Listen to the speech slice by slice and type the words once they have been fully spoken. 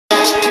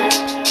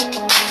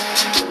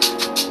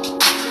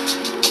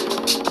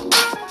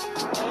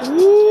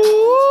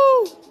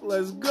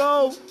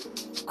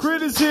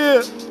Spirit is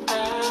here.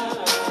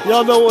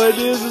 Y'all know what it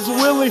is. It's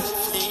Willie.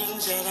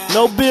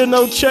 No beer,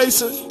 no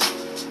chaser.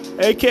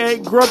 A.K.A.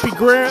 Grumpy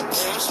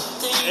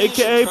Gramps.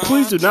 A.K.A.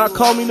 Please do not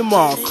call me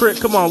tomorrow. Crit,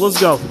 come on, let's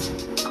go.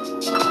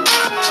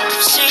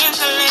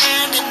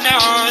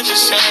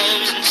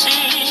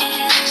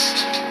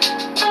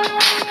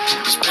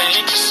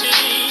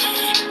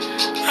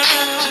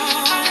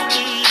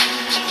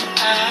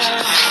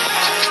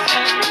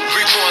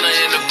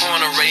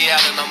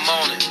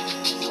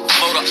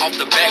 Off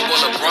the back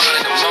with LeBron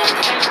in the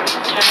moment.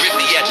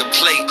 Rippy at the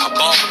plate, I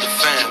ball with the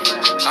fam.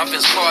 I'm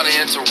Vince Carter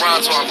in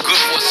Toronto, I'm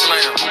good for a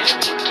slam.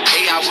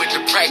 AI with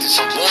the practice,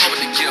 I'm born with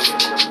the gift.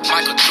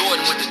 Michael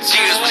Jordan with the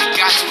tears when he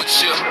got to a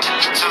chip.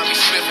 Tommy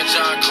Smith and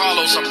John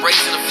Carlos, I'm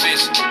raising a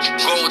fist.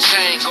 Gold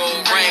chain,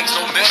 gold rings,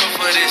 no medal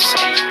for this.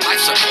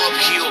 Life's an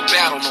uphill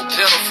battle, no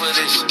pedal for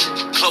this.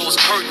 Closed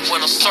curtain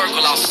when a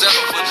circle, I'll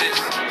settle for this.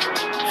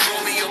 Throw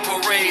me a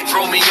parade,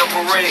 throw me a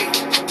parade.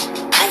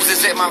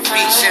 Roses at my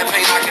feet,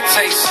 champagne I can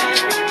taste.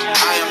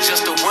 I am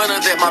just a winner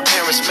that my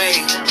parents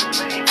made.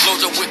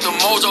 Closer with the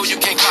mojo,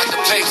 you can't clock the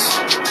pace.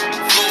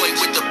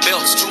 Floyd with the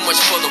belts, too much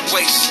for the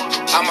waist.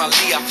 I'm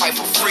Ali, I fight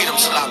for freedom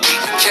till I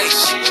beat the case.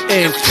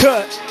 And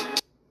cut.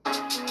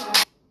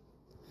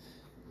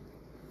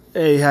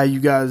 Hey, how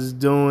you guys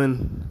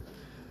doing?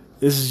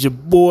 This is your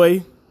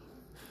boy,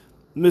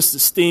 Mr.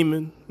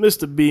 Steeman,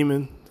 Mr.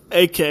 Beeman,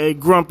 a.k.a.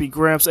 Grumpy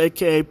Gramps,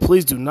 a.k.a.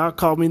 Please do not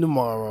call me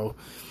tomorrow.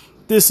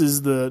 This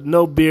is the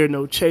No Beer,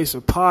 No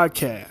Chaser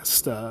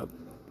podcast.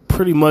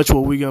 Pretty much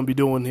what we're going to be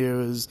doing here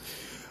is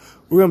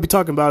we're going to be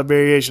talking about a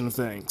variation of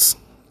things.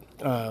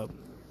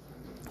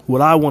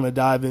 What I want to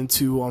dive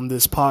into on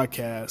this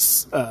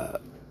podcast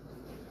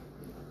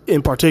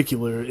in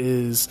particular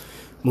is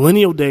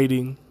millennial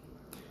dating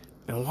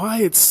and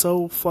why it's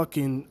so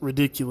fucking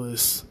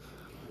ridiculous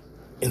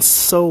and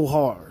so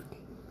hard.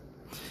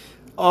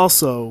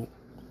 Also,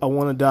 I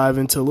want to dive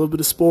into a little bit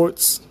of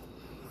sports.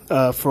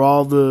 For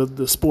all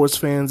the sports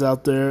fans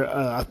out there,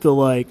 I feel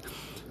like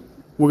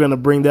we're going to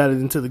bring that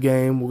into the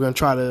game. We're going to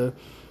try to,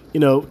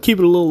 keep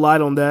it a little light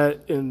on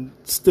that and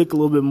stick a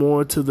little bit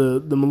more to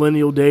the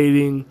millennial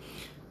dating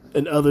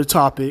and other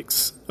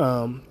topics.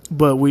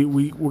 But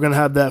we're going to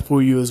have that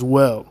for you as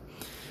well.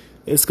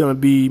 It's going to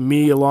be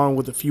me along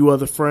with a few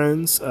other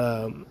friends.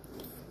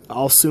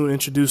 I'll soon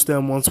introduce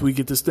them once we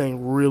get this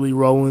thing really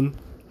rolling.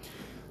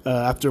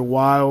 After a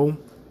while,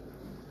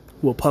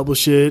 we'll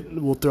publish it.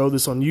 We'll throw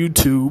this on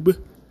YouTube.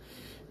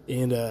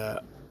 And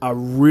I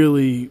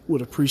really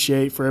would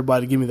appreciate for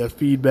everybody to give me their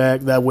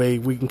feedback. That way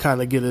we can kind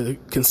of get a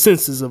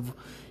consensus of,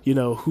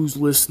 who's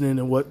listening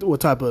and what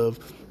type of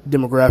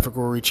demographic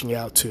we're reaching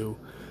out to.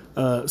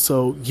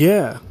 So,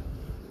 yeah,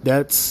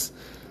 that's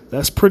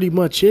pretty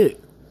much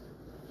it.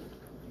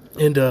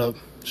 And,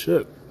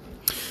 shit,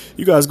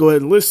 you guys go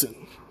ahead and listen.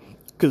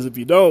 Because if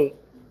you don't,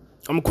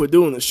 I'm going to quit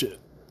doing this shit.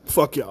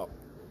 Fuck y'all.